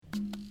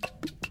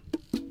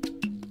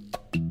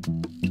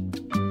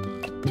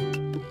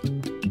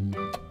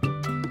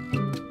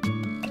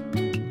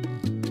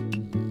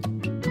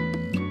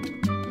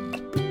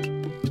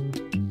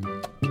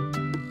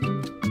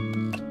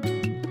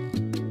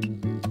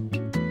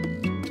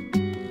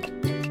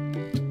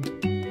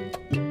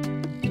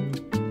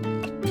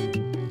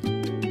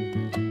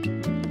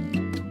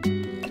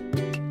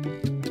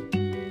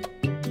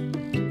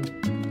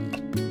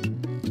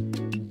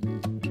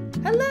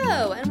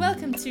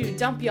to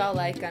Dump Y'all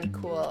Like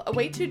Uncool, a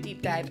way to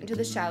deep dive into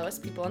the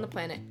shallowest people on the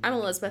planet. I'm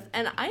Elizabeth,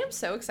 and I am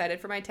so excited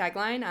for my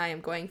tagline. I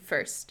am going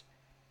first.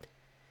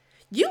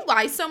 You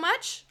lie so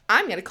much,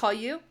 I'm going to call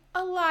you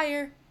a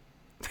liar.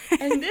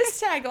 And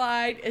this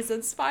tagline is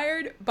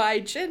inspired by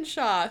Jen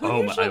Shaw.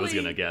 I was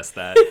going to guess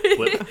that.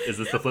 Is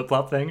this the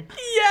flip-flop thing?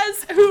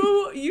 Yes,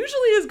 who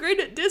usually is great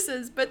at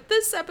disses, but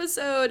this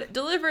episode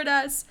delivered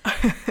us.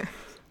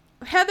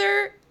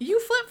 Heather,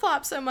 you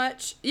flip-flop so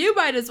much, you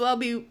might as well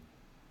be...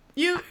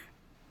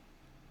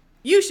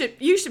 You should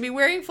be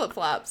wearing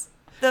flip-flops.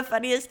 The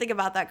funniest thing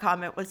about that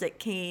comment was it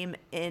came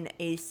in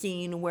a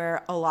scene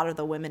where a lot of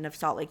the women of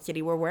Salt Lake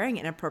City were wearing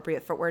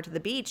inappropriate footwear to the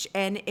beach,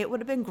 and it would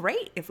have been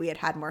great if we had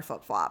had more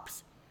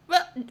flip-flops.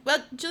 Well,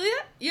 Julia,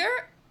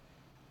 you're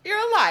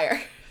a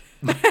liar.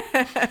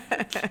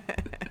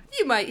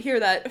 You might hear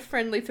that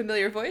friendly,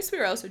 familiar voice. We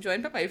are also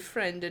joined by my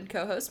friend and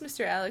co-host,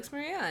 Mr. Alex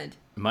Mariand.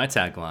 My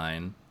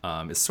tagline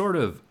is sort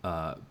of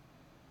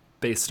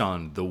based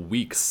on the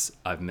weeks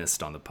I've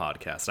missed on the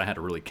podcast. I had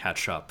to really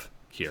catch up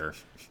here.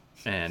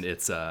 And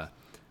it's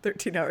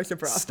 13 Hours of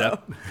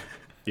Bravo.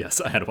 Yes,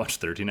 I had to watch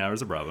 13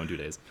 Hours of Bravo in 2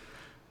 days.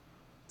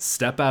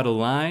 Step out of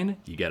line,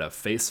 you get a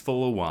face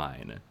full of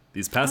wine.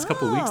 These past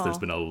couple weeks, there's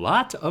been a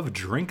lot of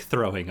drink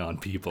throwing on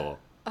people.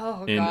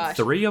 Oh, in gosh.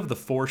 3 of the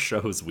 4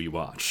 shows we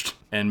watched.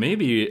 And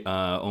maybe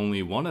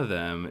only one of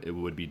them it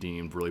would be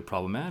deemed really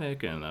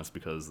problematic, and that's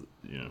because,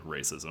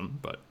 racism,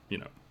 but,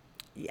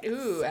 Yes.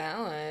 Ooh,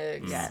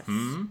 Alex. Yes.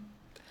 Mm-hmm.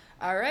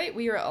 All right,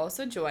 we are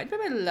also joined by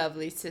my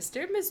lovely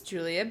sister, Miss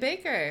Julia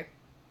Baker.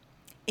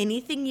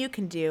 Anything you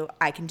can do,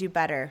 I can do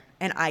better,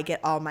 and I get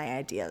all my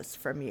ideas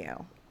from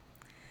you.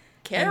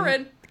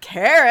 Karen.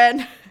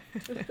 Karen!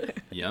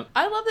 Yep.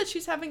 I love that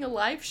she's having a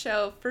live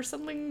show for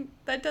something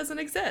that doesn't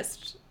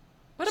exist.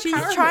 What a She's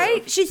power trying.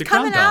 move. She's The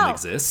coming countdown out.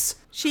 exists.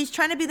 She's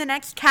trying to be the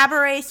next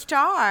cabaret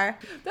star.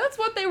 That's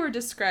what they were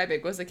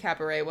describing, was a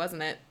cabaret,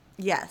 wasn't it?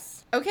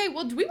 Yes. Okay,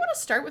 well, do we want to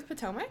start with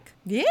Potomac?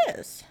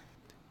 Yes.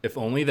 If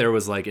only there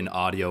was like an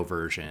audio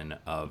version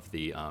of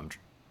the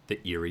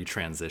eerie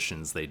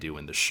transitions they do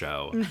in the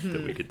show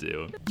that we could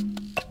do.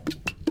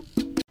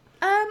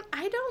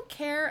 I don't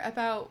care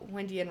about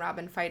Wendy and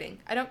Robin fighting.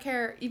 I don't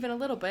care even a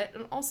little bit.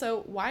 And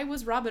also, why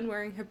was Robin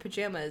wearing her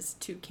pajamas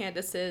to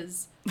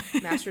Candace's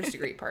master's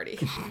degree party?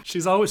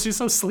 She's so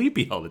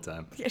sleepy all the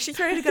time. Yeah, she's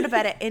ready to go to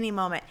bed at any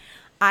moment.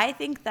 I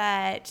think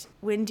that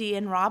Wendy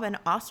and Robin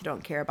also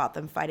don't care about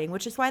them fighting,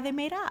 which is why they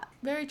made up.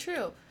 Very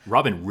true.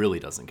 Robin really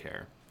doesn't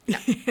care.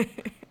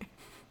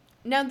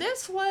 Now,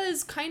 this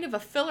was kind of a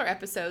filler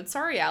episode.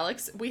 Sorry,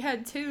 Alex. We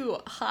had 2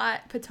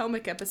 hot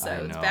Potomac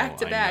episodes back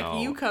to back. I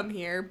know. You come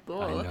here.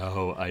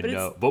 Ugh. I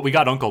know. But we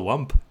got Uncle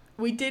Lump.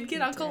 We did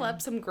get Uncle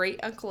Up, some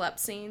great Uncle Up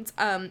scenes.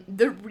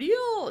 The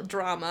real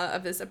drama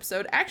of this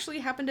episode actually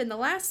happened in the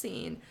last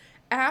scene.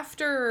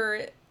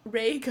 After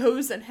Ray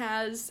goes and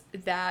has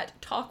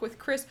that talk with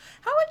Chris.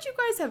 How would you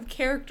guys have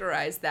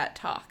characterized that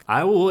talk?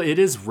 It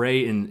is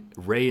Ray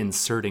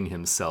inserting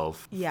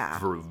himself Yeah.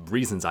 for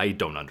reasons I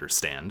don't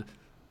understand.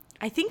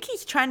 I think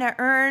he's trying to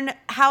earn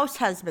house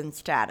husband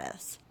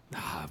status.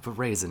 But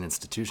Ray's an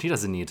institution. He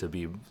doesn't need to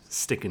be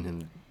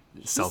sticking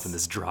himself in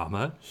this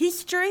drama. He's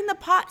stirring the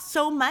pot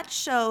so much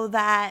so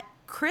that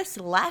Chris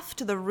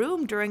left the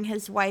room during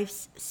his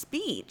wife's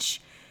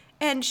speech.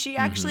 And she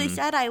actually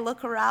said, I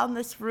look around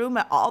this room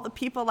at all the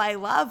people I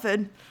love,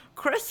 and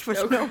Chris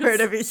was nowhere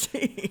to be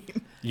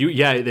seen.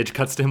 It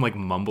cuts to him like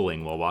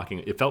mumbling while walking.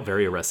 It felt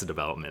very Arrested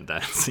Development,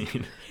 that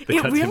scene.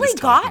 It really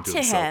got to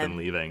himself him. and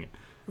leaving.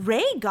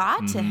 Ray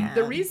got to him.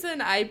 The reason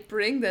I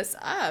bring this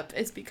up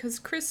is because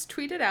Chris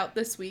tweeted out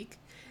this week,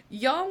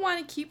 y'all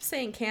want to keep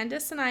saying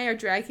Candace and I are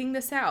dragging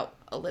this out,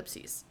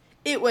 ellipses.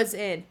 It was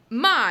in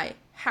my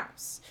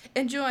house,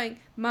 enjoying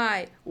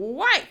my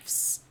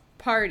wife's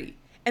party,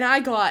 and I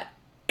got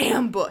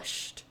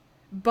ambushed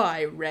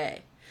by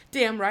Ray.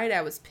 Damn right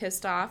I was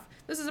pissed off.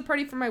 This is a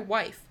party for my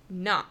wife,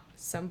 not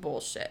some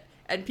bullshit.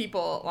 And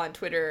people on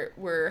Twitter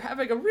were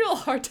having a real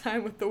hard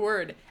time with the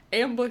word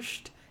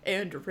ambushed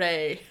and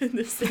Ray in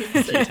the same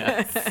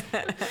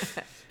sentence.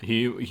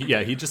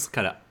 He just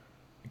kind of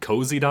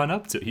cozied on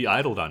up he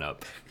idled on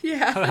up.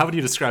 Yeah. How would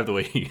you describe the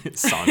way he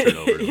sauntered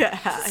over to him? Yeah,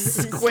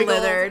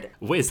 slithered.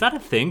 Wait, is that a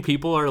thing?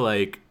 People are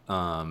like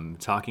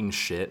talking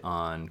shit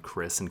on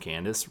Chris and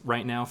Candace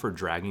right now for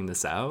dragging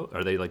this out?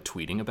 Are they like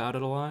tweeting about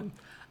it a lot?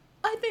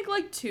 I think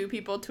like 2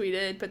 people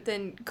tweeted, but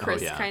then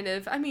Chris he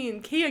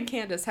and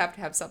Candace have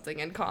to have something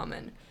in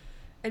common.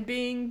 And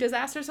being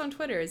disastrous on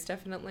Twitter is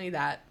definitely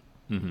that.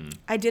 Mm-hmm.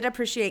 I did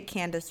appreciate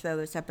Candace, though,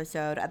 this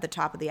episode, at the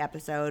top of the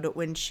episode,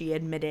 when she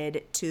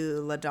admitted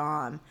to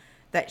LaDawn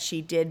that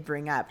she did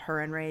bring up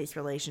her and Ray's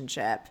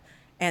relationship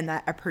and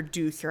that a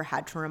producer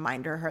had to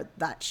remind her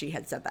that she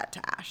had said that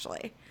to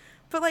Ashley.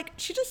 But, like,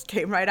 she just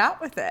came right out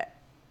with it.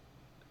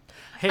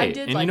 Hey,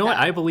 and like you know that. what?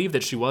 I believe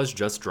that she was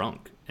just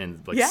drunk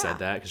and Yeah. said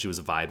that because she was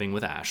vibing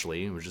with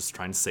Ashley and was just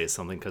trying to say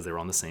something because they were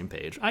on the same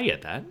page. I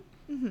get that.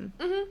 Mm-hmm.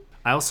 Mm-hmm.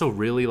 I also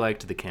really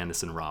liked the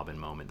Candace and Robin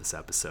moment this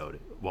episode.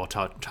 While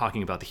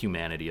talking about the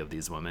humanity of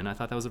these women, I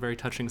thought that was a very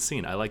touching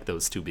scene. I like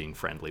those two being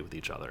friendly with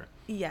each other.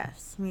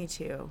 Yes, me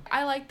too.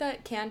 I like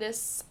that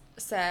Candace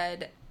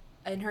said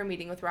in her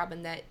meeting with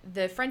Robin that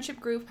the friendship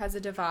group has a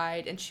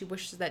divide and she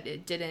wishes that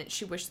it didn't.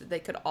 She wished that they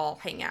could all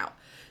hang out.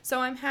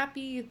 So I'm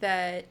happy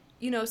that,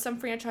 some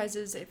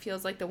franchises, it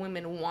feels like the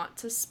women want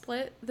to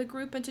split the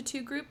group into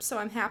two groups. So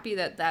I'm happy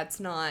that that's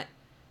not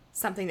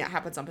something that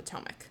happens on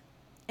Potomac.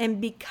 And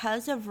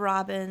because of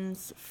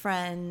Robin's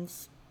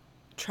friend's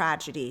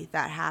tragedy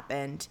that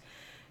happened,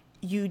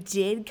 you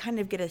did kind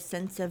of get a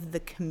sense of the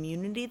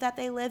community that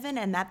they live in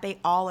and that they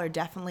all are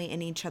definitely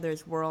in each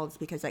other's worlds,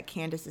 because at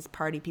Candace's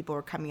party, people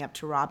were coming up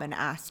to Robin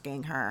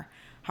asking her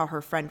how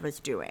her friend was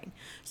doing.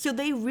 So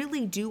they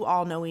really do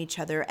all know each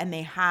other and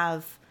they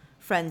have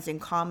friends in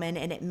common,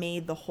 and it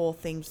made the whole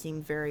thing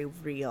seem very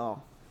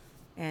real.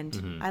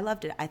 And I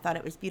loved it. I thought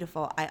it was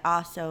beautiful. I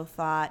also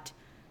thought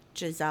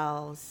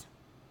Giselle's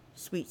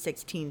Sweet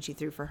 16 she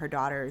threw for her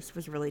daughters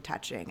was really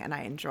touching, and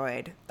I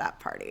enjoyed that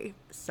party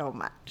so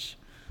much.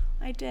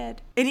 I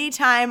did.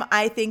 Anytime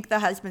I think the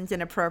husband's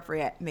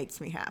inappropriate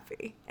makes me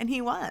happy, and he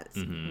was.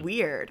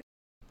 Weird.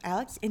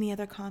 Alex, any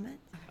other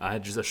comments?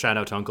 Just a shout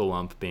out to Uncle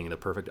Lump being the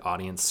perfect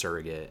audience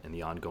surrogate and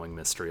the ongoing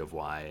mystery of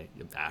why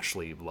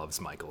Ashley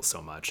loves Michael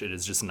so much. It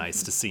is just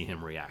nice to see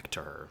him react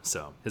to her.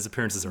 So his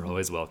appearances are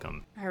always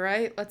welcome. All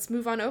right, let's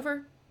move on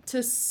over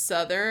to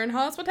Southern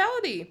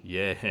Hospitality.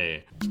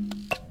 Yay.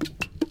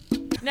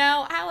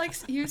 Now,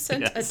 Alex, you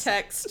sent Yes. a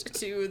text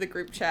to the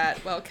group chat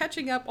while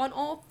catching up on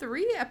all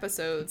 3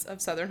 episodes of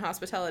Southern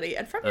Hospitality.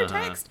 And from your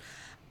text,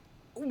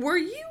 were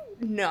you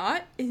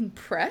not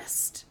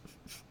impressed?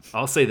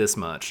 I'll say this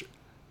much.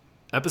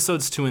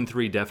 Episodes 2 and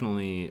 3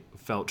 definitely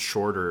felt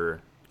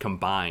shorter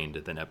combined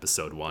than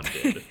episode 1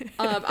 did.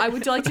 I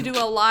would like to do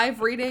a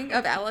live reading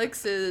of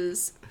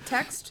Alex's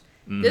text.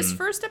 This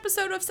first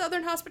episode of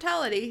Southern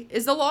Hospitality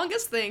is the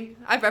longest thing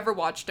I've ever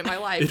watched in my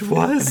life. It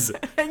was.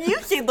 And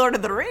you've seen Lord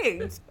of the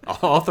Rings.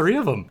 All 3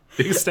 of them.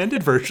 The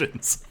extended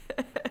versions.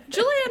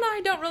 Julia and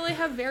I don't really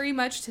have very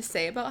much to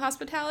say about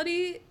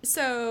hospitality,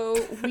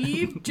 so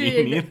we've Me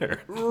been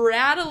neither.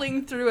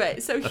 rattling through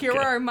it. So here Okay.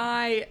 are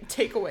my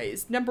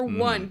takeaways. Number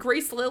 1,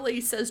 Grace Lilly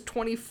says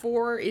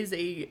 24 is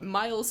a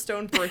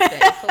milestone birthday.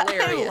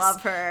 Hilarious. I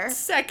love her.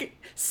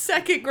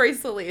 Second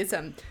Grace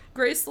Lillyism.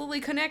 Grace Lilly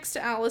connects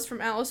to Alice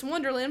from Alice in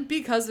Wonderland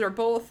because they're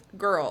both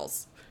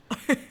girls.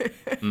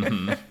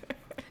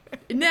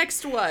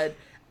 Next one.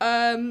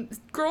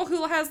 Girl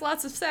who has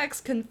lots of sex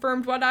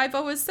confirmed what I've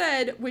always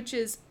said, which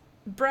is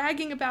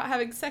bragging about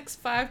having sex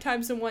 5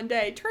 times in one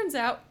day. Turns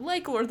out,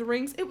 like Lord of the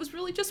Rings, it was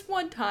really just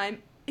one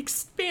time,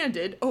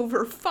 expanded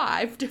over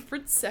 5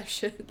 different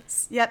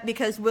sessions. Yep,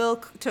 because Will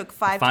took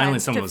 5 Finally,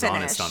 times someone to was finish.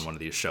 honest on one of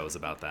these shows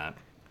about that.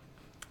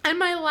 And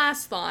my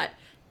last thought.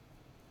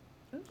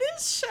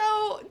 This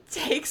show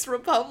takes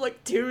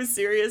Republic too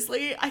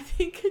seriously. I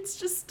think it's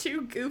just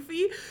too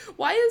goofy.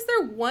 Why is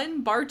there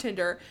one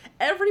bartender?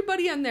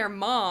 Everybody and their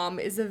mom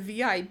is a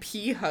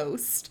VIP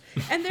host.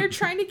 And they're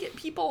trying to get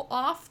people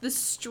off the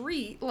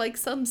street like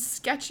some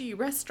sketchy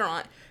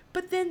restaurant.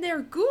 But then their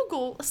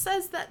Google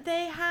says that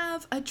they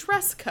have a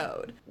dress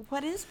code.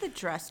 What is the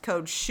dress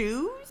code?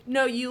 Shoes?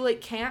 No, you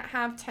can't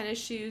have tennis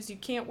shoes. You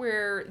can't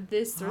wear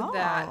this or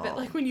that. But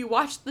Oh. when you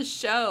watch the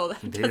show,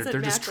 that They're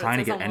doesn't just match what trying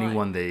it to says get online.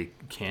 anyone they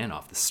can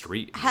off the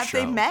street. in the Have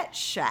they show. met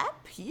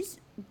Shep? He's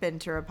been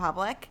to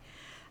Republic.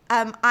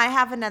 I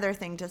have another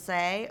thing to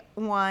say.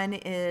 One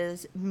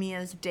is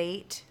Mia's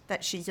date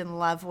that she's in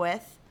love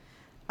with.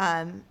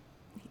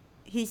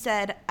 He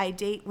said, I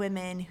date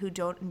women who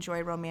don't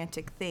enjoy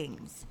romantic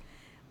things,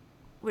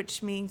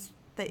 which means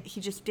that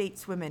he just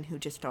dates women who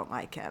just don't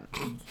like him.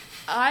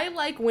 I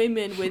like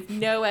women with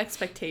no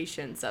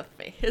expectations of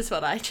me, is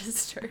what I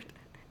just heard.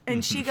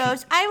 And she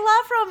goes, I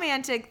love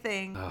romantic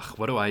things. Ugh,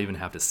 what do I even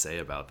have to say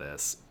about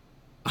this?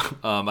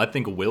 I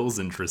think Will's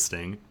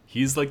interesting.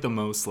 He's the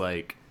most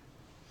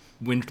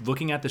when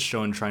looking at the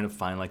show and trying to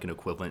find an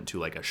equivalent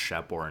to a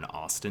Shep or an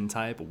Austin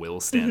type, Will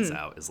stands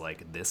out as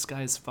this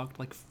guy's fucked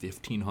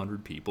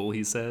 1,500 people,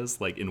 he says.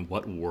 In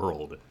what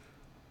world?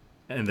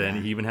 And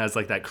then he even has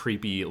that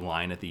creepy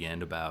line at the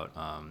end about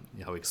how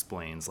he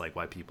explains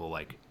why people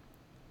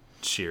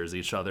cheers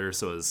each other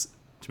so as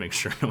to make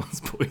sure no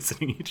one's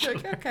poisoning each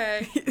other.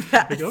 Okay.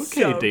 Okay,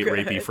 So date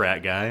good. rapey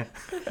frat guy.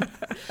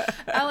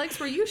 Alex,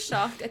 were you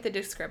shocked at the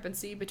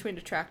discrepancy between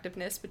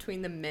attractiveness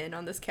between the men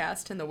on this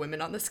cast and the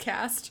women on this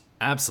cast?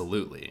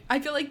 Absolutely. I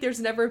feel like there's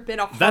never been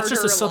a harder That's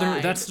just a southern.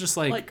 line. That's just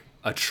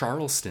a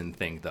Charleston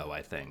thing, though.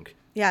 I think.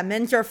 Yeah,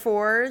 men's are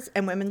 4s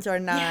and women's are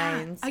 9s.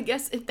 Yeah, I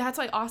guess that's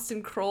why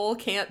Austin Kroll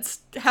can't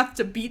have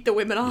to beat the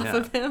women off Yeah.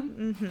 of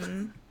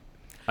him.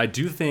 I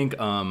do think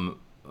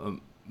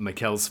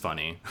Mikkel's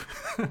funny.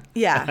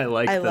 Yeah, I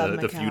like love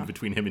the Mikkel. feud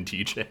between him and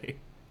TJ.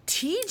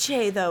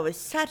 TJ, though, is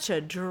such a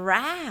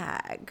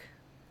drag.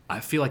 I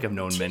feel like I've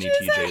known many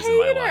TJ's a TJs in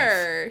my life.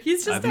 hater.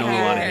 He's just I've a known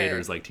hater. a lot of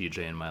haters like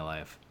TJ in my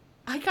life.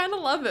 I kind of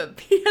love him.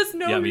 He has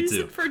no Yeah, me reason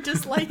too. for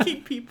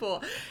disliking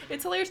people.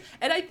 It's hilarious.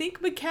 And I think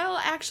Mikkel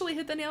actually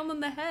hit the nail on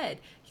the head.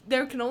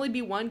 there can only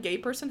be one gay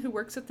person who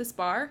works at this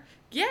bar.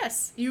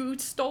 Yes, you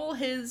stole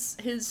his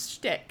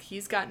shtick.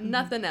 He's got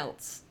nothing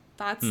else.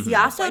 That's He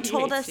that's also why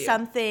told hates us you.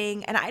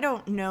 something, and I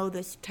don't know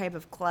this type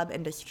of club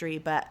industry,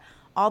 but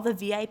all the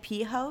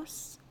VIP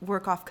hosts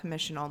work off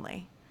commission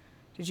only.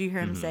 Did you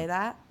hear him say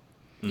that?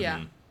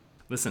 Yeah.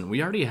 Listen,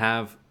 we already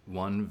have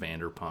one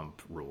Vanderpump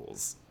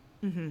Rules.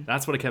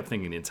 That's what I kept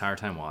thinking the entire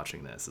time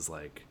watching this. Is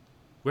like,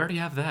 we already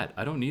have that.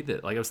 I don't need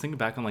that. Like, I was thinking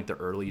back on like the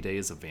early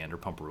days of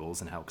Vanderpump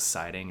Rules and how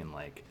exciting and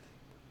like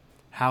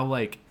how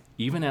like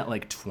even at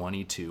like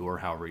 22 or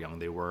however young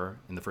they were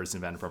in the first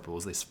Vanderpump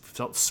Rules, they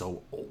felt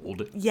so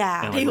old.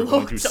 Yeah. And, They were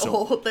going looked through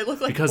old. They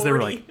looked like because 40. they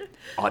were like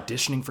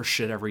auditioning for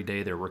shit every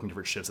day. They were working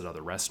different shifts at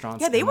other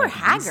restaurants. Yeah, they and, were like,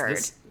 haggard.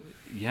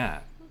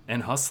 Yeah,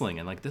 and hustling,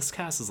 and like this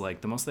cast is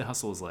like the most they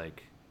hustle is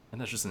like, and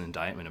that's just an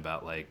indictment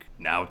about like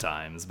now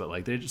times, but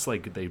like they just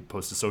like they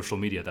post to social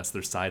media. That's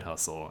their side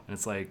hustle, and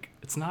it's like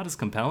it's not as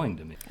compelling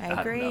to me. I don't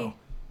agree. know.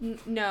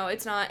 No,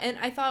 it's not. And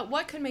I thought,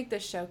 what could make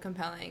this show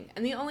compelling?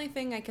 And the only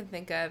thing I can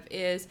think of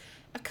is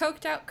a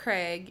coked out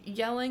Craig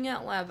yelling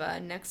at Leva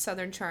next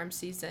Southern Charm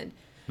season,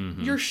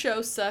 your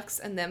show sucks,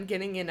 and them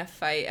getting in a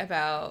fight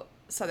about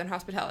Southern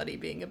Hospitality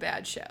being a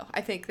bad show.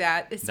 I think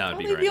that is That would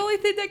be probably great. the only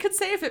thing that could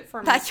save it for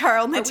me. That's our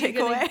only Are we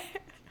gonna- takeaway.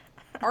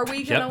 Are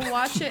we going to Yep.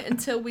 watch it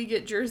until we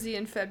get Jersey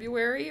in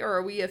February, or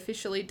are we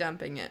officially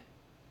dumping it?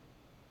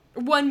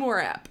 One more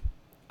app.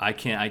 I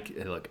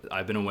can't. Look,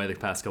 I've been away the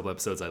past couple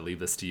episodes. I leave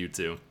this to you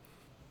two.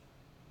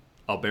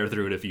 I'll bear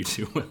through it if you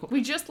two will.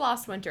 We just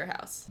lost Winter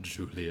House.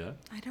 Julia.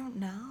 I don't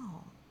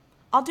know.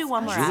 I'll do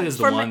one more. Julia app. is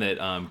the For one my-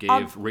 that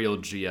gave real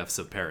GFs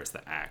of Paris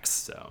the axe.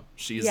 So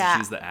she's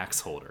the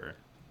axe holder.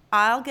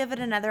 I'll give it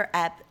another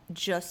ep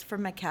just for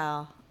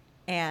Mikkel,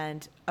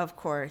 and of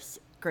course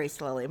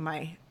Grace Lilly,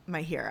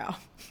 my hero.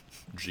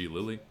 G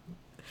Lily.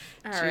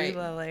 All G right.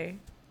 Lilly.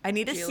 I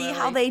need to G. see Lilly.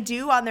 how they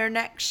do on their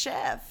next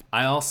shift.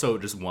 I also,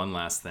 just one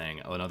last thing.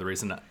 Another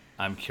reason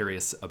I'm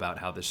curious about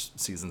how this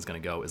season's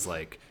going to go is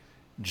like,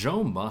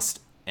 Joe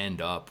must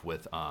end up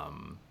with,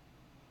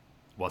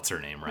 what's her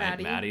name, right?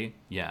 Maddie?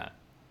 Yeah.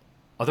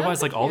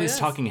 Otherwise, like, all these Yes.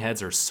 talking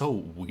heads are so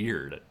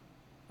weird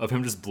of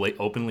him just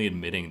openly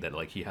admitting that,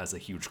 like, he has a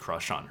huge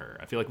crush on her.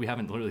 I feel like we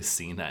haven't literally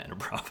seen that in a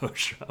Bravo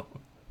show.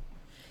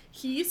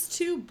 He's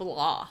too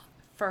blah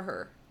for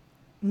her.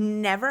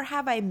 Never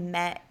have I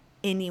met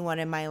anyone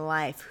in my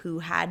life who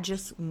had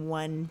just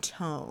one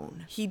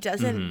tone. He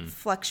doesn't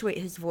fluctuate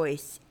his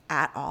voice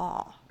at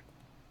all.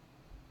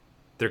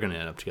 They're gonna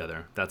end up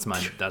together.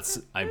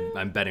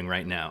 I'm betting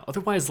right now.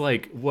 Otherwise,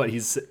 like, what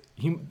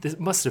this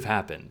must have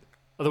happened.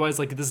 Otherwise,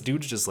 like, this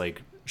dude's just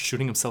like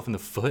shooting himself in the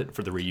foot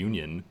for the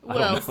reunion. I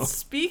Well, don't know.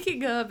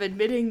 speaking of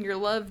admitting your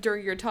love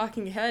during your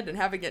talking head and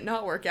having it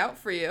not work out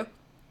for you,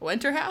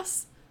 Winter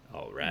House?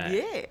 All right.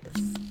 Yes.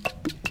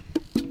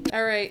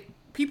 All right.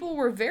 People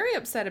were very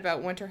upset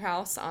about Winter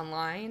House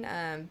online,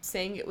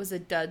 saying it was a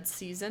dud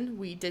season.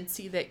 We did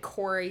see that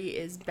Corey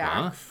is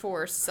back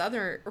for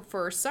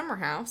Summer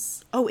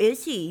House. Oh,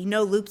 is he?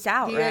 No, Luke's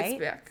out, He right? is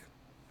back.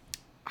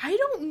 I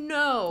don't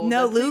know.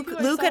 No, The Luke- preview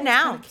I Luke saw was kinda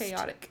announced.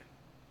 chaotic.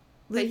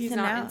 Luke's he's not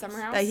in announced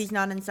Summer House? That he's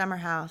not in Summer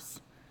House.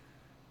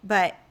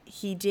 But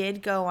he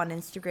did go on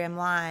Instagram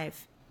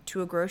Live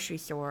to a grocery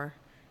store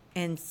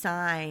and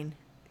sign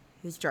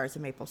his jars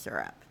of maple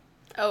syrup.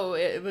 Oh,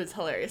 it was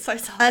hilarious. I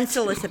saw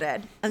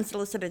it.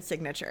 Unsolicited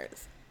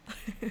signatures.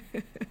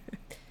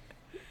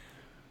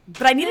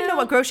 But I need to know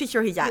what grocery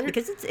store he's at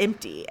because it's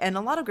empty, and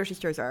a lot of grocery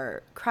stores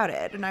are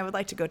crowded, and I would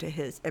like to go to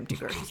his empty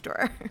grocery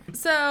store.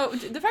 So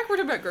the fact we're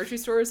talking about grocery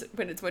stores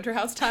when it's Winter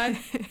House time,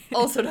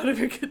 also not a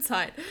very good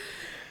sign.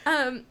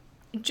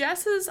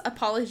 Jess's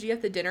apology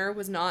at the dinner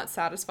was not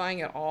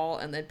satisfying at all,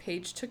 and then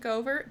Paige took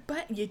over.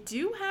 But you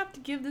do have to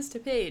give this to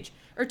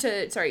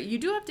you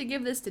do have to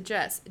give this to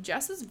Jess.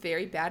 Jess is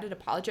very bad at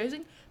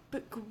apologizing,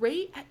 but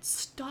great at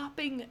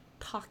stopping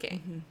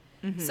talking.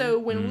 So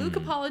when Luke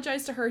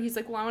apologized to her, he's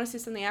like, well, I want to say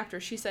something after.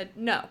 She said,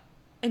 no.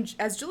 And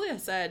as Julia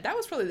said, that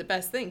was probably the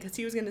best thing, because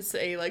he was going to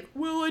say, like,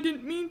 well, I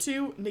didn't mean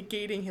to,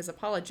 negating his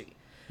apology.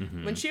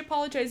 When she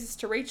apologizes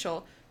to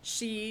Rachel,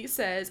 she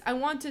says, I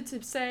wanted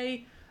to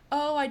say,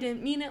 oh, I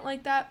didn't mean it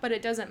like that, but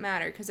it doesn't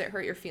matter because it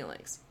hurt your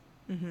feelings.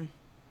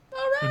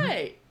 All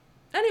right.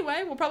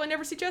 Anyway, we'll probably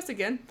never see Jess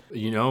again.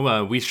 You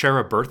know, we share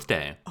a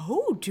birthday.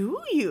 Oh, do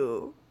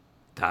you?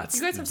 That's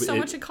You guys have so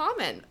much in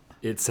common.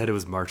 It said it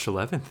was March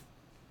 11th.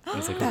 I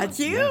was like, That's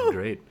oh, you. Yeah,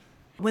 great.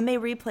 When they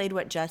replayed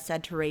what Jess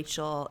said to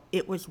Rachel,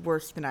 it was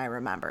worse than I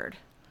remembered.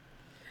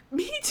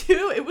 Me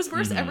too. It was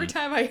worse every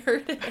time I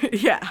heard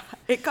it. Yeah,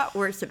 it got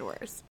worse and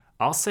worse.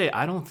 I'll say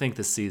I don't think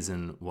the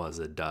season was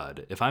a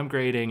dud. If I'm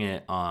grading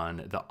it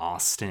on the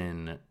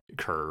Austin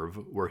curve,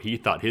 where he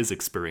thought his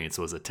experience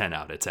was a 10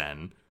 out of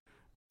 10,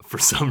 for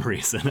some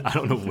reason, I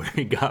don't know where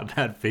he got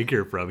that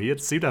figure from. He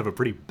seemed to have a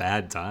pretty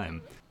bad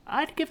time.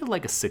 I'd give it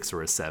like a 6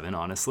 or a 7,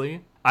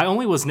 honestly. I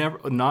only was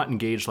not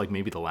engaged like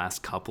maybe the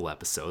last couple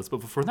episodes, but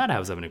before that I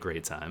was having a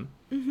great time.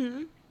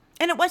 And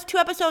it was 2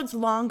 episodes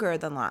longer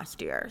than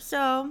last year,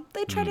 so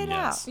they tried it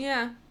yes. out.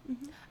 Yeah.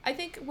 I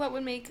think what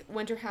would make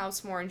Winter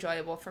House more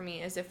enjoyable for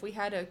me is if we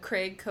had a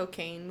Craig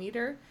cocaine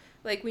meter.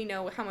 Like, we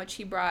know how much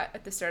he brought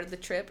at the start of the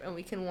trip, and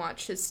we can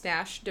watch his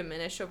stash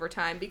diminish over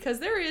time, because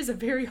there is a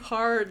very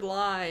hard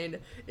line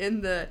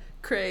in the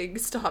Craig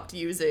stopped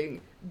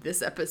using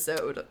this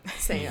episode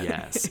sand.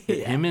 Yes.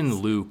 Yes. Him and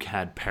Luke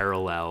had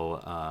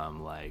parallel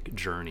like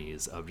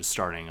journeys of just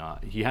starting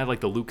off. He had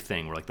like the Luke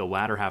thing where like the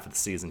latter half of the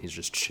season he's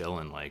just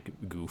chilling, like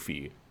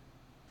goofy.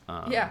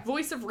 Yeah,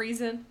 voice of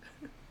reason.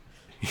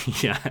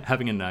 Yeah,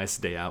 having a nice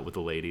day out with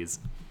the ladies.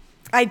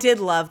 I did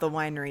love the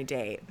winery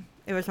date.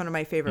 It was one of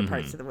my favorite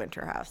parts of the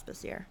Winter House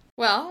this year.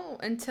 Well,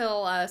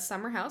 until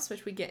Summer House,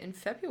 which we get in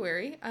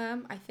February,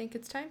 I think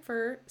it's time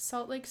for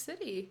Salt Lake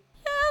City.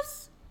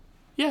 Yes.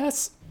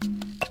 Yes.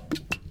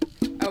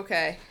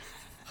 Okay.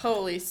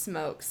 Holy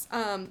smokes.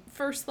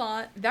 First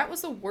thought, that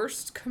was the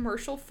worst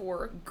commercial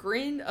for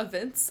Grin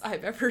events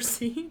I've ever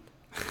seen.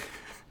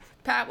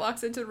 Pat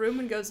walks into the room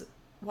and goes,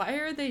 "Why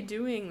are they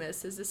doing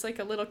this? Is this like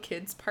a little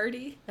kids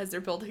party as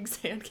they're building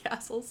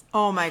sandcastles?"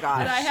 Oh my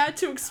gosh. And I had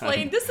to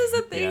explain, this is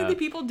a thing Yeah. that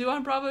people do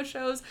on Bravo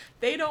shows.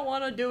 They don't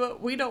want to do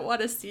it. We don't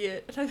want to see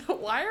it. And I thought,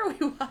 why are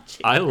we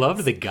watching I this?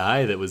 loved the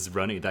guy that was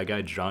running, that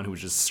guy John, who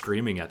was just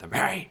screaming at them,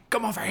 "Hey,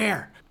 come over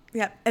here."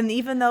 Yep. And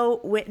even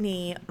though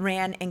Whitney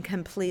ran and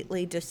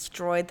completely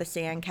destroyed the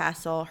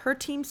sandcastle, her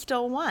team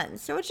still won.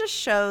 So it just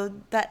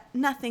showed that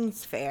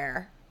nothing's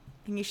fair.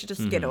 And you should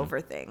just get over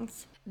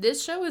things.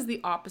 This show is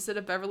the opposite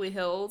of Beverly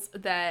Hills,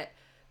 that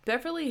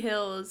Beverly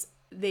Hills,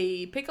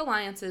 they pick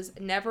alliances,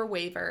 never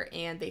waver,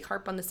 and they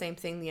harp on the same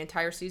thing the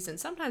entire season,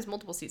 sometimes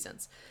multiple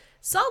seasons.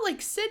 Salt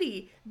Lake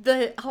City,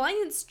 the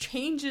alliance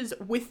changes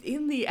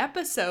within the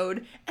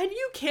episode, and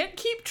you can't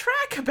keep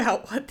track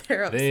about what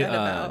they're upset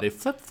about. They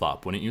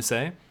flip-flop, wouldn't you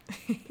say?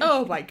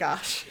 Oh my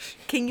gosh.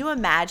 Can you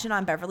imagine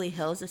on Beverly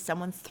Hills if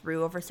someone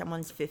threw over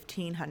someone's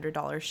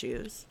 $1,500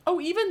 shoes? Oh,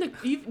 even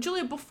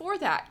Julia, before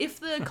that, if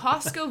the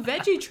Costco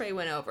veggie tray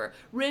went over,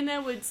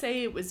 Rinna would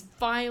say it was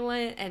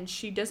violent and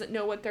she doesn't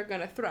know what they're going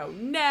to throw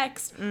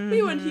next.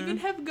 We wouldn't even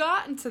have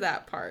gotten to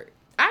that part.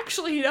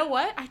 Actually, you know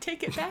what? I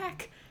take it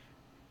back.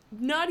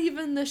 Not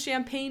even the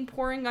champagne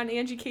pouring on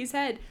Angie K's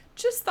head.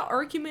 Just the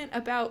argument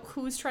about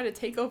who's trying to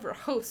take over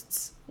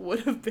hosts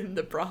would have been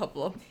the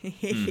problem.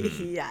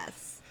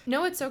 Yes.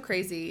 No, what's so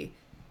crazy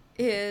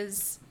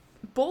is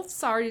both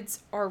sides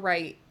are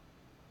right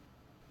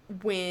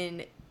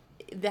when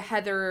the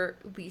Heather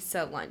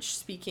Lisa lunch,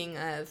 speaking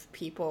of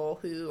people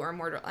who are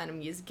mortal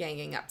enemies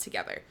ganging up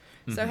together.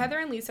 So Heather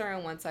and Lisa are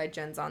on one side,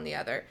 Jen's on the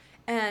other.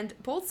 And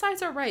both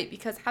sides are right,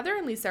 because Heather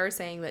and Lisa are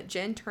saying that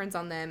Jen turns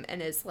on them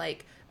and is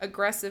like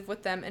aggressive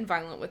with them and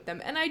violent with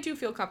them. And I do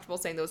feel comfortable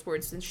saying those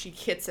words since she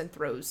hits and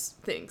throws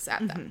things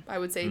at them. I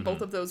would say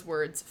both of those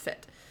words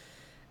fit.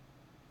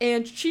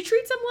 And she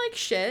treats them like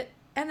shit.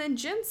 And then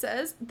Jen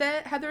says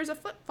that Heather is a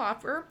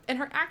flip-flopper and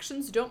her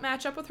actions don't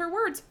match up with her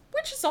words,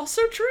 which is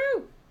also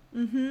true.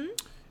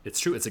 It's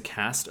true. It's a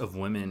cast of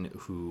women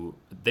who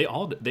they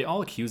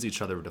all accuse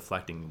each other of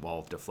deflecting.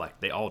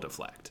 They all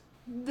deflect.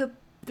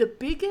 The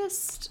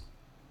biggest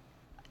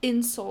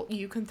insult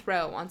you can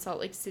throw on Salt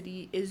Lake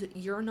City is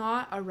you're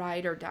not a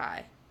ride or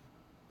die.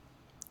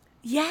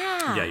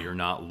 Yeah. Yeah, you're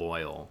not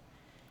loyal.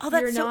 Oh,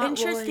 that's You're so not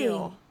interesting.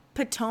 loyal.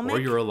 Potomac Or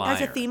you're a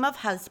has a liar. theme of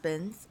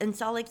husbands, and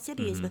Salt Lake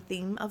City is the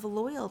theme of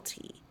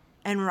loyalty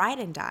and ride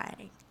and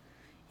dying.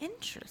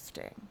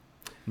 Interesting.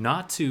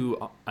 Not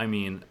to, I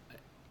mean,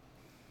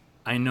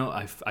 I know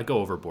I go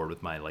overboard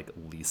with my like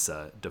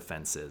Lisa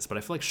defenses, but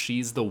I feel like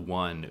she's the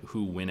one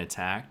who, when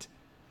attacked,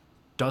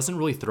 doesn't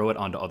really throw it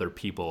onto other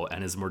people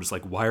and is more just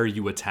like, "Why are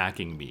you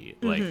attacking me?"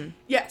 Like,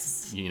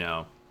 Yes. you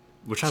know,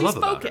 which I She's love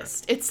about her.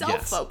 focused. It's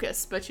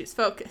self-focused, but she's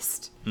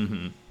focused.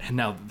 And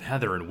now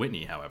Heather and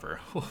Whitney, however,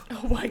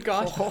 Oh my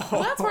gosh. Well,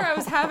 that's where I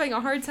was having a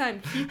hard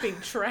time keeping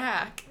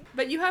track.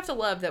 But you have to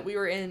love that we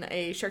were in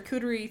a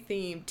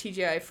charcuterie-themed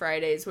TGI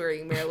Fridays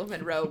wearing Marilyn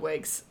Monroe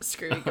wigs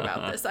screaming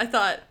about this. I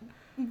thought,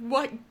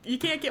 what? You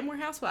can't get more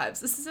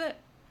housewives. This is it.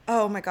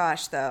 Oh my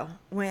gosh, though.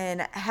 When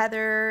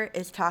Heather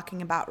is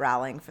talking about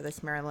rallying for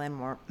this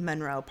Marilyn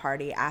Monroe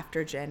party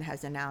after Jen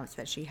has announced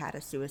that she had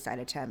a suicide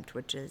attempt,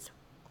 which is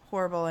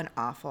horrible and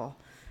awful,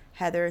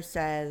 Heather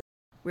says,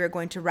 "We're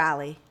going to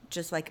rally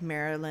just like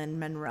Marilyn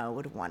Monroe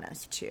would want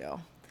us to."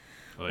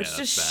 oh, Which yeah, just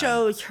that's bad.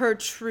 shows her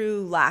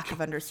true lack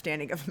of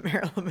understanding of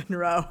Marilyn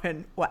Monroe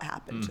and what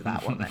happened to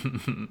that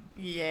woman.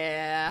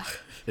 Yeah.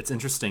 It's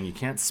interesting. You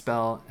can't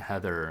spell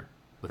Heather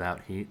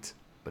without heat,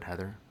 but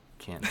Heather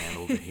can't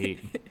handle the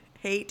heat.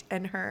 Hate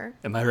and her.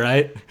 Am I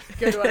right?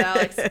 Good one,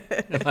 Alex.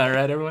 Am I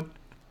right, everyone?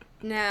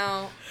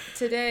 Now,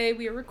 today,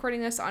 we are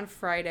recording this on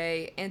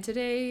Friday, and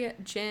today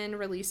Jen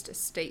released a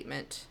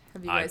statement.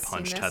 Have you I guys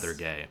punched seen this? Heather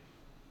Gay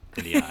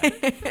in the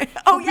eye.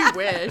 Oh, We yeah.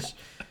 wish.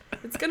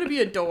 It's going to be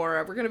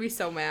Adora. We're going to be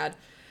so mad.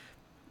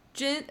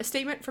 A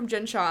statement from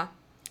Jen Shaw.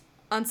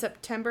 On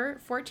September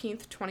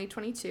 14th,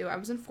 2022, I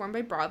was informed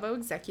by Bravo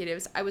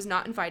executives I was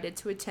not invited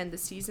to attend the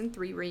Season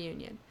 3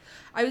 reunion.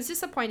 I was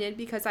disappointed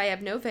because I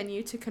have no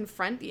venue to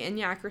confront the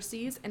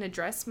inaccuracies and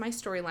address my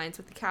storylines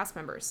with the cast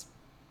members.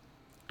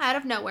 Out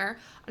of nowhere,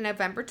 on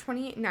November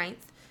 29th,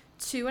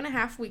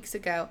 2.5 weeks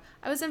ago,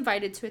 I was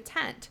invited to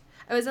attend.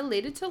 I was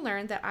elated to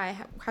learn that I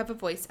have a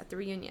voice at the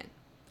reunion.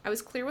 I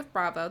was clear with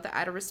Bravo that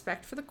out of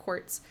respect for the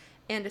courts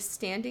and a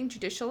standing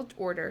judicial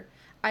order,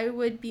 I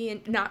would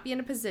not be in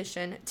a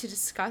position to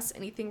discuss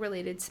anything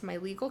related to my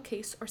legal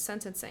case or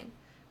sentencing.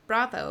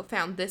 Bravo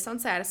found this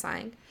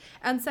unsatisfying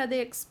and said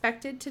they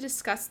expected to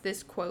discuss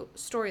this, quote,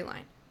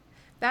 storyline.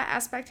 That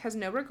aspect has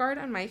no regard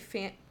on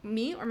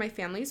me or my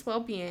family's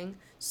well-being,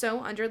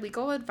 so under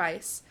legal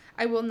advice,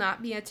 I will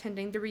not be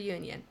attending the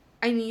reunion.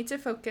 I need to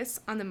focus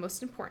on the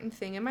most important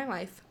thing in my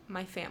life,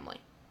 my family.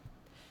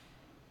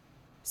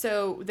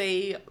 So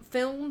they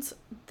filmed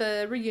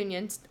the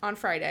reunion on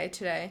Friday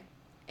today,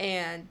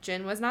 and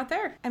Jen was not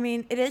there. I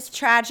mean, it is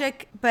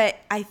tragic, but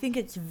I think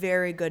it's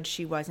very good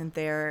she wasn't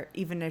there,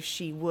 even if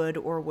she would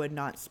or would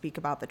not speak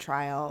about the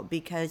trial,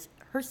 because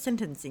her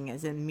sentencing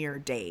is in mere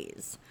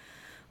days.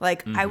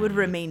 Like, I would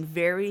remain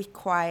very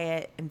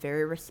quiet and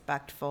very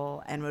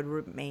respectful and would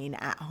remain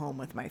at home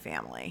with my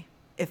family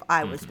if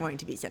I was going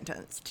to be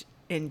sentenced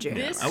in June.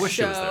 This I wish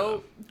she was there,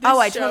 though.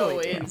 I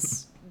totally do.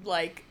 is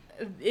like,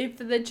 if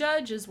the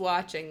judge is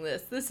watching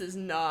this is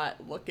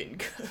not looking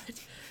good.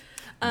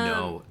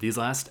 No, these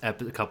last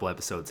couple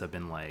episodes have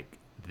been like,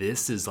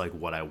 this is like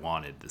what I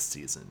wanted this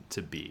season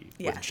to be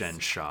with Jen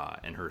Shah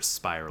and her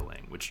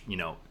spiraling, which, you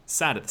know,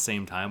 sad at the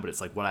same time, but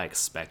it's like what I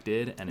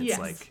expected, and it's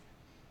like,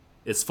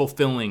 it's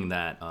fulfilling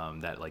that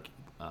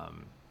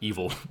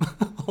evil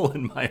hole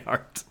in my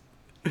heart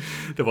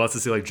that wants to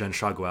see like Jen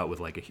Shah go out with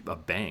like a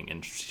bang,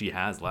 and she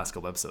has the last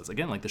couple episodes.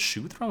 Again, like the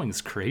shoe throwing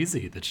is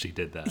crazy that she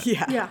did that.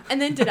 Yeah,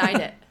 and then denied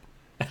it.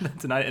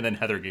 And then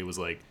Heather Gay was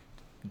like,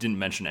 didn't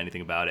mention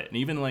anything about it, and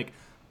even like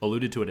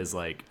alluded to it as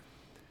like,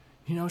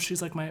 you know,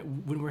 she's like,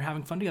 when we're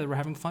having fun together,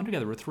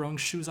 we're throwing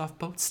shoes off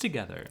boats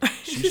together.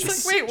 She's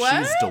just, like, wait,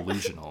 what? She's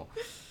delusional.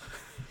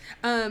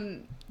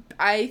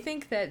 I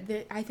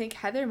think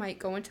Heather might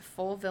go into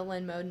full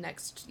villain mode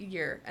next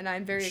year, and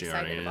I'm very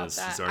excited about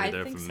that. She's already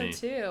there for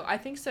me. I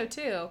think so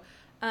too.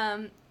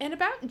 And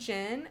about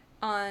Jen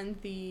on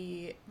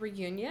the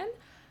reunion,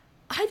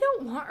 I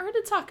don't want her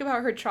to talk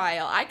about her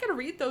trial. I gotta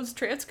read those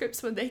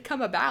transcripts when they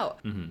come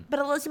about. Mm-hmm. But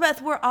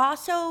Elizabeth, we're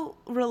also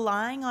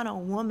relying on a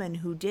woman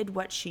who did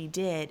what she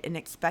did and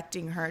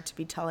expecting her to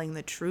be telling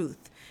the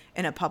truth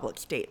in a public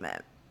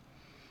statement.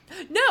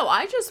 No,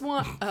 I just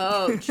want...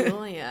 Oh,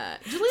 Julia.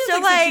 Julia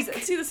So,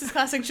 thinks see, this is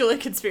classic Julia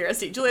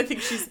conspiracy. Julia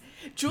thinks she's...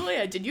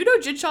 Julia, did you know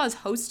Jen Shah is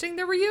hosting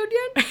the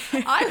reunion?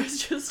 I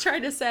was just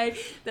trying to say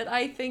that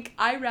I think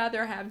I'd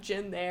rather have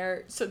Jen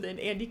there so then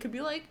Andy could be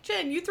like,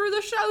 Jen, you threw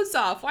the shows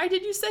off. Why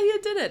did you say you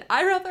didn't?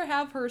 I'd rather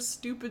have her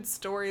stupid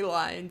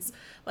storylines,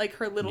 like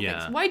her little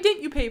things. Why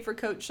didn't you pay for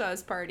Coach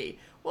Shah's party?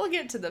 We'll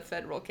get to the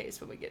federal case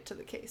when we get to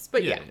the case.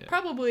 But yeah,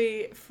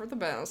 probably for the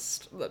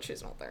best that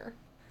she's not there.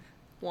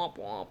 Womp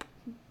womp.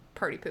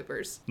 Party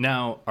poopers.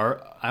 Now,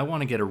 I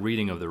want to get a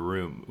reading of the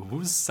room.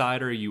 Whose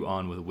side are you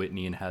on with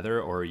Whitney and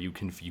Heather, or are you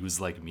confused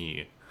like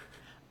me?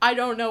 I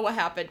don't know what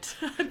happened.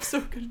 I'm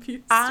so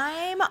confused.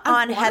 I'm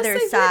on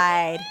Heather's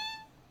side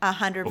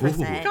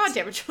 100%. God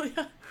damn it,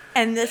 Julia.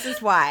 And this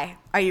is why.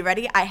 Are you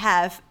ready? I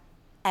have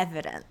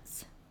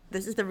evidence.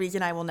 This is the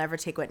reason I will never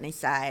take Whitney's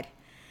side.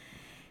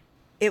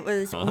 It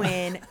was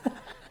when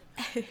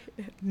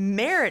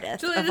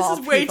Meredith, Julia, of this all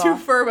is way people, too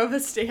firm of a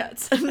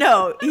stance.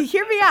 No,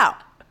 hear me out.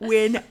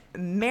 When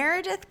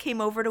Meredith came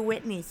over to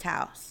Whitney's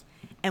house,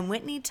 and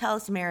Whitney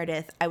tells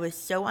Meredith, I was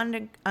so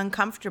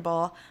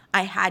uncomfortable,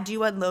 I had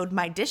you unload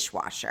my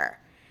dishwasher.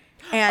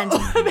 And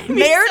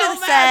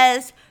Meredith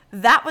says,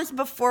 that was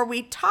before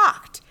we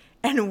talked.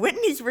 And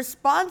Whitney's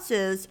response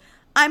is,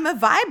 I'm a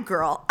vibe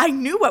girl. I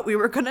knew what we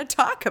were going to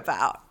talk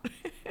about.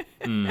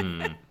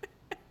 And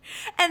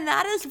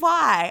that is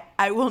why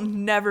I will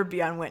never be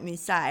on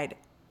Whitney's side.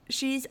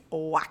 She's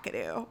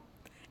wackadoo.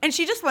 And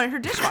she just wanted her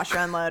dishwasher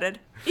unloaded.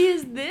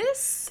 Is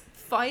this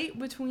fight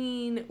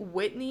between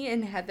Whitney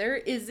and Heather,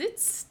 is it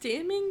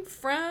stemming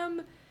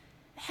from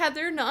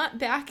Heather not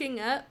backing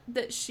up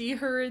that she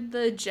heard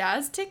the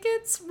jazz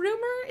tickets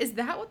rumor? Is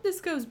that what this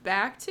goes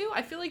back to?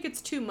 I feel like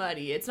it's too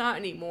muddy. It's not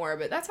anymore,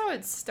 but that's how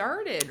it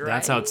started, right?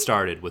 That's how it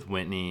started, with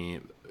Whitney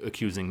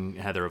accusing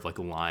Heather of like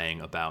lying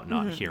about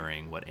not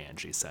hearing what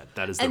Angie said.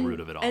 That is the root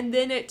of it all. And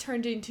then it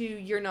turned into,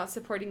 you're not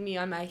supporting me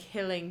on my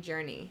healing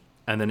journey.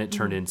 And then it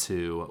turned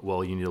into,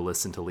 well, you need to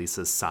listen to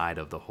Lisa's side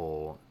of the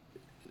whole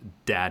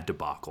dad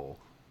debacle.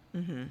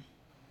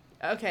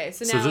 Okay,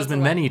 so now So there's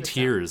been many 11%.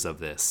 tiers of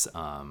this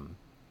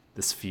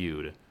this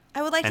feud.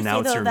 I would like And to now say,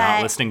 it's though, you're that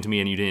not listening to me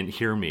and you didn't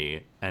hear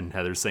me. And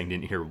Heather's saying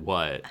didn't hear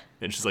what?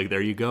 And she's like,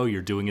 there you go.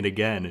 You're doing it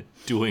again.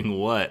 Doing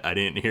what? I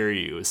didn't hear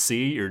you.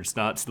 See? You're just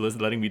not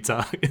letting me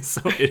talk.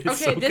 So it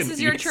is Okay, so this is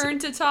your confusing. turn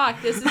to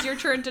talk. This is your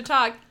turn to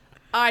talk.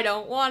 I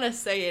don't want to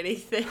say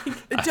anything.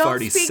 I've don't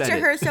already speak said to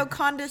it. her so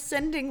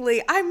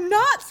condescendingly. I'm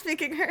not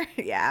speaking her.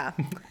 Yeah.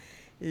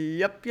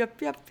 Yep.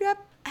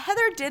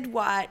 Heather did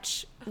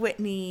watch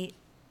Whitney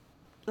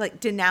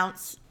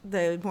denounce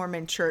the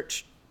Mormon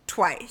church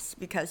twice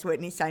because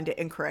Whitney signed it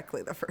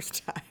incorrectly the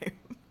first time.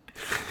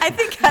 I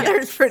think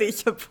Heather's pretty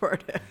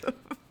supportive.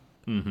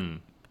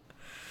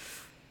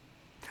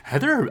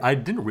 Heather, I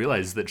didn't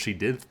realize that she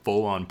did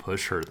full on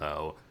push her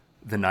though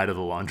the night of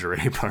the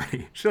lingerie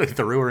party. She like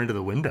threw her into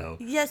the window.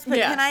 Yes, but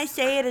Yes. can I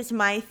say it is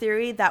my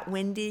theory that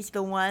Wendy's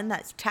the one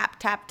that's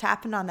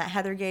tapping on that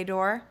Heather Gay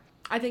door?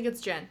 I think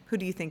it's Jen. Who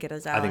do you think it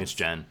is, Alex? I think it's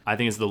Jen. I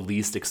think it's the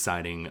least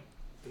exciting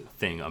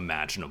thing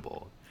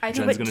imaginable. I think-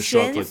 Jen's but going to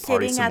show up to Jen's like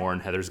party sitting some at- more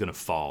and Heather's going to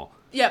fall.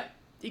 Yep,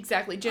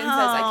 exactly. Jen says,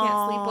 I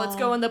can't sleep. Let's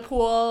go in the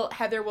pool.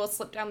 Heather will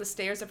slip down the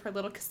stairs of her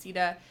little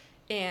casita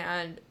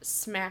and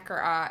smack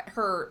her eye,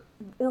 her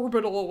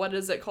orbital, what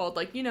is it called?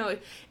 Like, you know,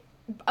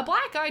 a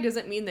black eye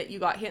doesn't mean that you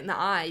got hit in the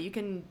eye.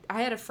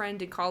 I had a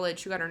friend in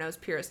college who got her nose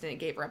pierced and it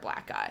gave her a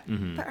black eye.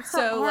 But her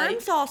So,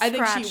 arm's all I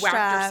think she scratched whacked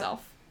up.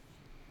 herself.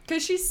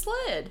 Because she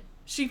slid.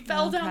 She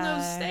fell down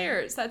those Okay.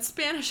 stairs. That's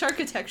Spanish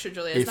architecture,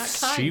 Julia. It's If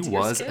not kind she to your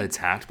was skin.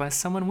 attacked by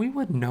someone, we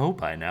would know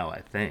by now, I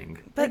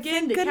think. But Again,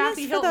 thank the goodness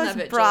Kathy for Hilton those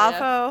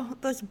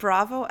of it,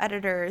 Bravo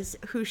editors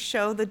who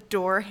show the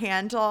door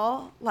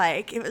handle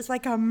like it was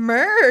like a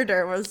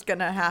murder was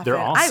gonna happen. They're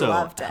I also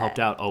loved it. helped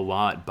out a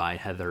lot by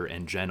Heather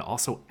and Jen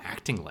also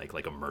acting like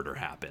a murder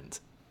happened.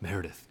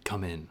 Meredith,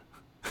 come in.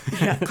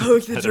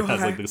 Close the Heather door.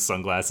 has like the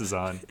sunglasses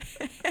on.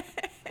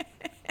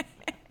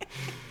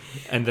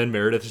 And then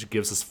Meredith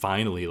gives us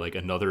finally like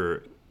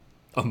another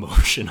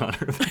emotion on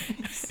her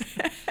face.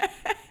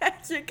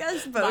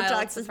 Because Mild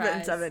Botox has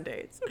been surprise. 7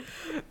 days.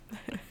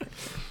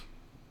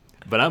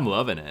 But I'm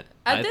loving it.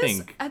 I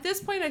think At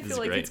this point, I this feel is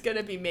like great. it's going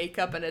to be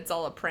makeup and it's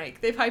all a prank.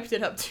 They've hyped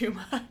it up too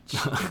much.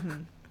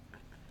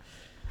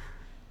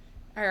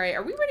 All right,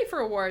 are we ready for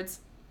awards?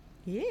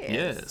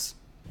 Yes.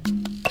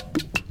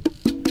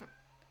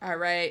 All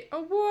right,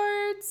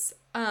 awards.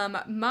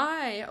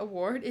 My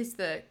award is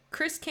the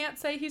Chris Can't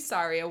Say He's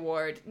Sorry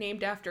award,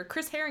 named after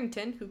Chris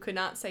Harrington, who could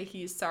not say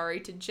he's sorry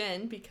to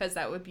Jen because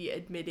that would be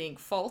admitting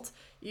fault,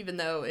 even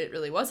though it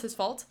really was his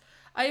fault.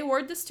 I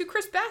award this to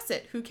Chris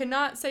Bassett, who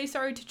cannot say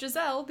sorry to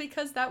Giselle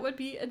because that would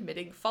be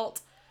admitting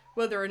fault.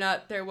 Whether or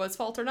not there was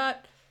fault or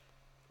not,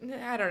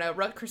 I don't know.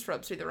 Chris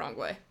rubs me the wrong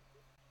way.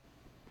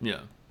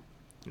 Yeah.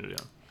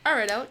 All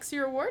right, Alex,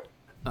 your award?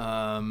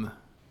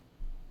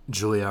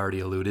 Julia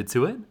already alluded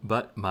to it,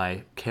 but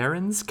my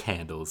Karen's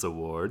Candles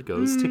award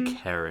goes to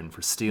Karen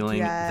for stealing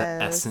Yes.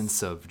 the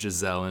essence of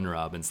Giselle and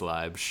Robin's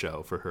live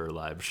show for her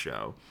live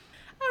show.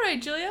 All right,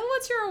 Julia,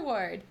 what's your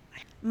award?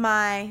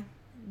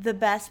 The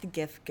best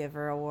gift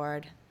giver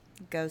award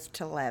goes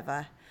to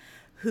Leva,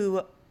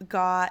 who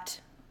got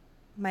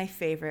my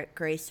favorite,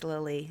 Grace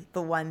Lily,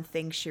 the one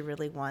thing she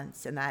really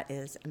wants, and that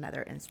is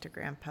another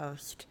Instagram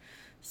post.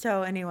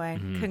 So anyway,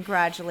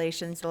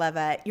 congratulations,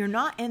 Leva. You're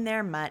not in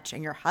there much,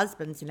 and your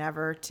husband's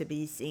never to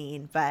be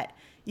seen, but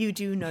you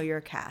do know your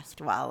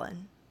cast well,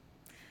 and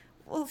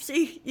we'll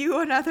see you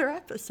another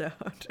episode.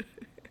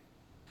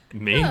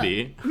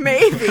 Maybe.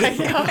 Maybe.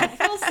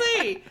 We'll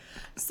see.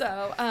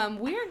 So,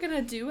 we are going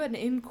to do an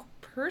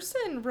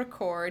in-person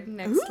record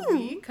next Ooh.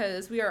 week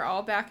because we are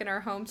all back in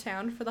our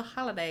hometown for the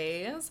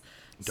holidays.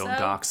 Don't So-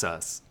 dox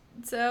us.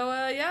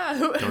 So, yeah.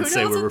 Don't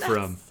say where we're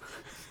from.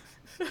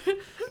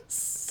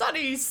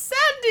 Sunny San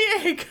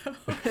Diego.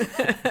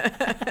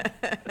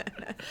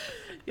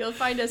 You'll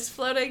find us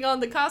floating on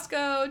the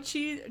Costco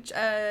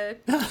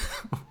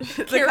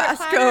carrot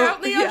platter out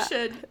in the yeah.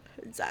 ocean.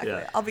 Exactly.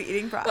 Yeah. I'll be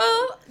eating broccoli.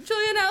 Well,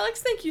 Julia and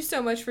Alex, thank you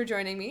so much for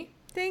joining me.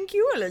 Thank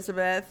you,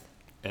 Elizabeth.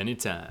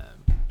 Anytime.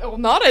 Oh,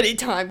 not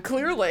anytime,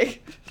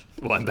 clearly.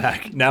 Well, I'm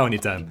back. Now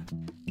anytime.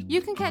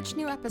 You can catch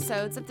new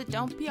episodes of the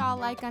Don't Be All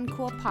Like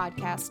Uncool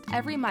podcast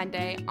every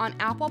Monday on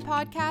Apple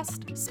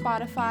Podcast,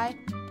 Spotify,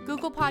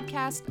 Google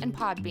Podcast, and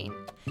Podbean.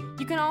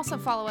 You can also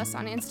follow us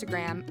on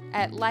Instagram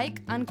at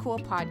Like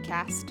Uncool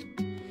Podcast.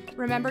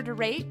 Remember to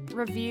rate,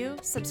 review,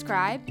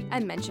 subscribe,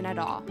 and mention it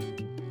all.